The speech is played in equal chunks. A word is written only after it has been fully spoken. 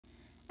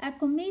A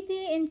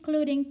committee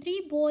including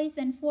 3 boys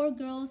and 4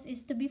 girls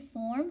is to be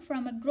formed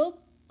from a group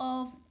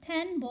of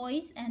 10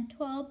 boys and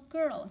 12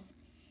 girls.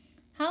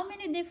 How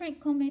many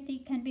different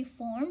committees can be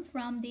formed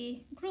from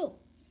the group?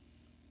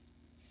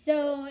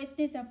 So is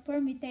this a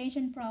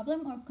permutation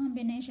problem or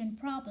combination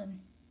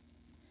problem?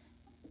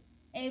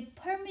 A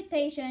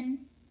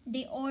permutation,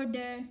 the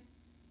order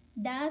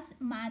does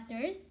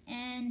matters,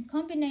 and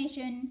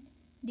combination,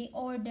 the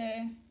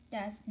order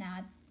does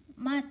not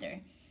matter.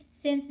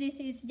 Since this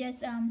is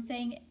just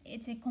saying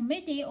it's a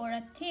committee or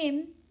a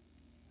team,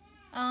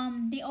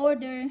 the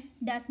order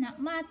does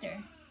not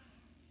matter.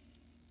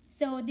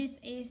 So this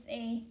is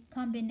a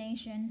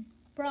combination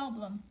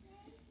problem.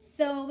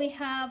 So we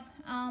have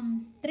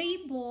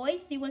 3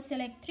 boys. They will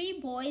select 3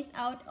 boys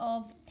out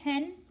of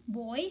 10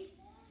 boys.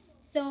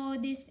 So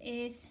this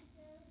is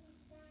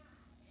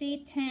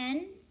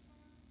C10.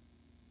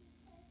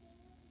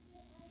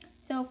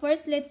 So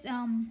first let's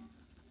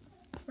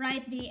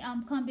write the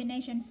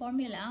combination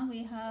formula.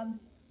 We have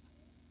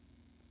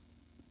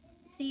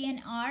C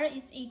and R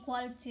is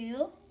equal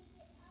to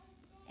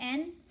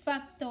n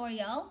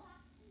factorial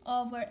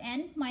over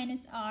n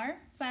minus r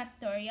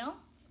factorial,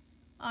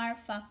 r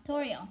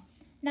factorial.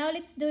 Now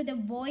let's do the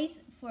boys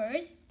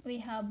first. We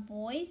have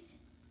boys.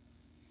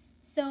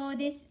 So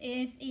this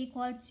is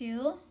equal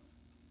to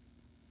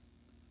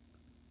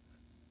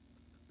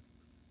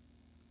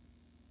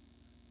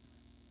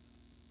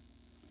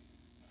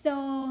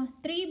so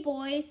 3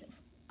 boys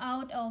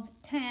out of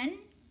 10.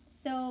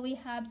 So we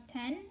have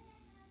 10.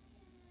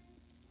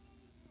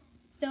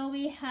 So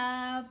we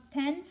have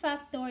 10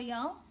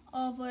 factorial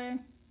over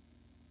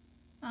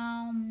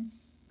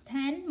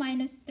 10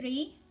 minus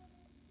 3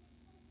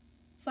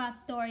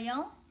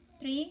 factorial,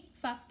 3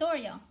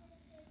 factorial.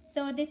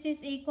 So this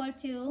is equal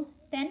to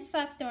 10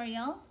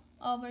 factorial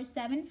over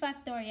 7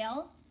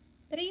 factorial,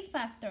 3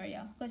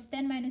 factorial, because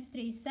 10 minus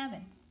 3 is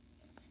 7.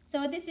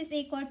 So this is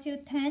equal to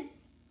 10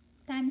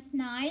 times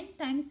 9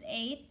 times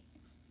 8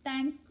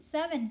 times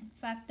 7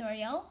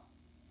 factorial.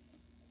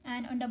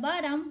 And on the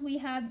bottom, we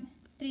have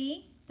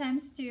 3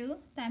 times 2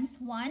 times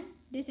 1.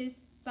 This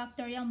is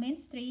factorial,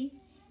 means 3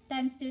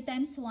 times 2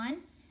 times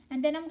 1.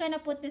 And then I'm going to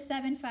put the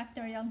 7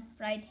 factorial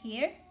right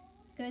here,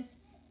 because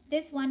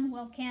this one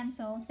will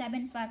cancel,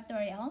 7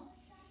 factorial.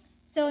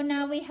 So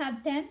now we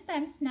have 10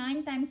 times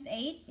 9 times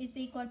 8 is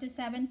equal to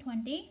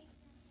 720.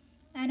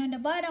 And on the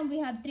bottom, we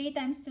have 3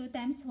 times 2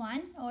 times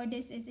 1, or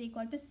this is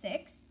equal to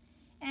 6.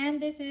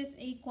 And this is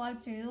equal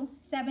to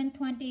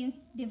 720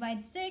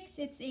 divided 6,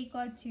 it's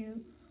equal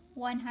to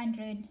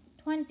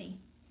 120.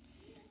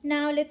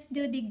 Now let's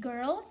do the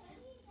girls.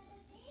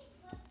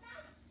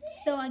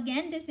 So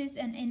again, this is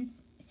an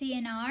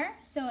CNR.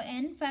 So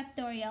n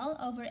factorial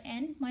over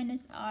n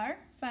minus r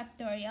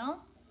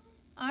factorial,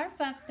 r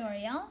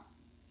factorial.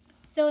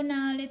 So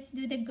now let's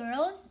do the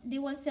girls. They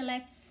will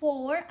select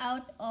 4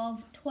 out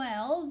of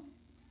 12.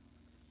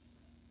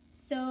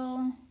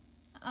 So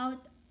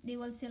they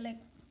will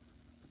select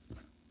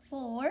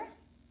 4.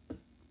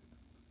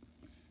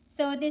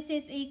 So this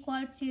is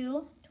equal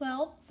to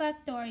 12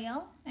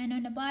 factorial, and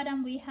on the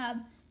bottom we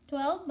have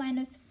 12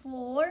 minus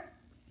 4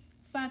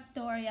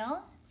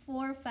 factorial,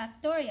 4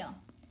 factorial.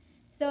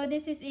 So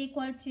this is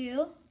equal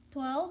to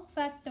 12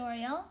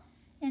 factorial,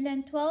 and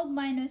then 12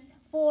 minus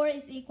 4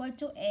 is equal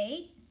to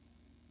 8.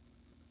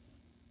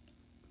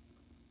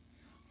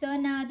 So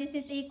now this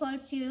is equal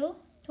to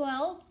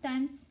 12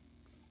 times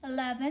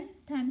 11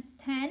 times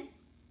 10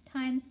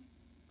 times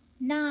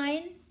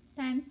 9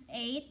 times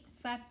 8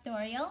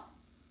 factorial.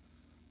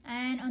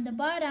 And on the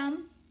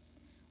bottom,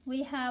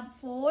 we have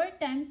 4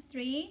 times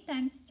 3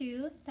 times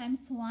 2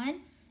 times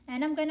 1.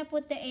 And I'm going to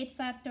put the 8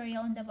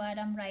 factorial on the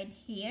bottom right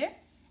here.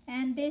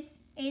 And this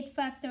 8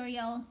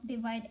 factorial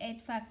divide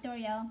 8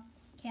 factorial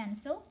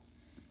cancel.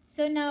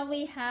 So now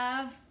we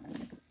have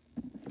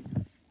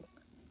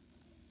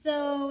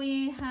 12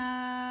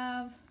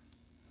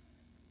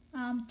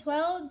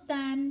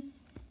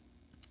 times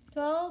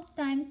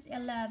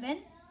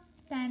 11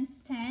 times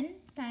 10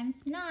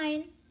 times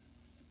 9.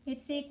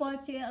 It's equal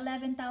to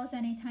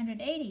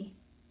 11,880.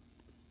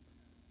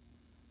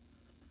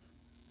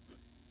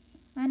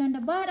 And on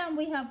the bottom,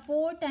 we have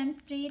 4 times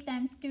 3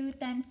 times 2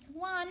 times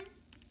 1.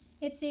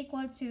 It's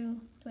equal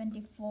to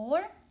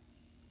 24.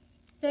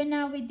 So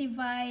now we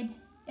divide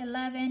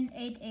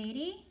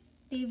 11,880.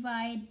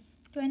 Divide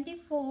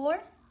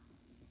 24.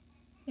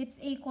 It's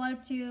equal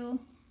to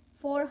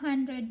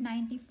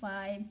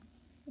 495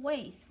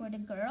 ways for the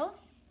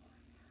girls.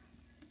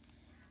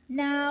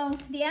 Now,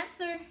 the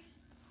answer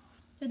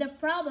to the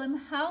problem,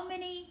 how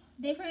many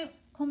different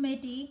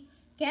committees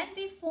can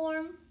be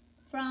formed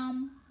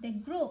from the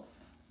group,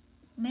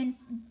 means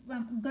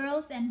from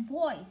girls and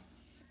boys.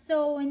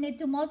 So we need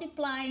to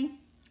multiply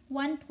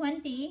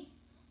 120.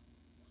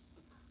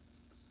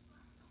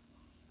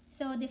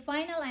 So the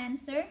final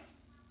answer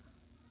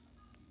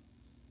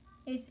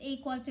is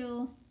equal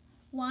to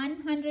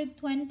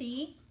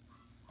 120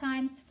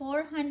 times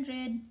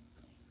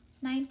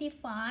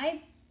 495.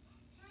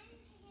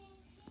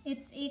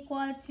 It's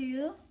equal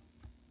to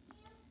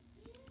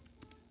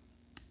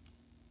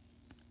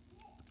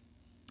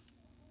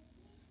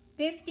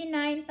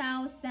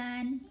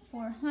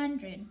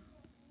 59,400.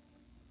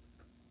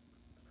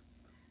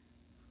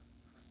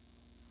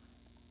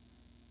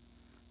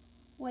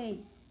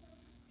 Ways.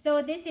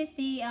 So this is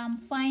the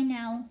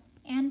final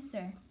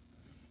answer.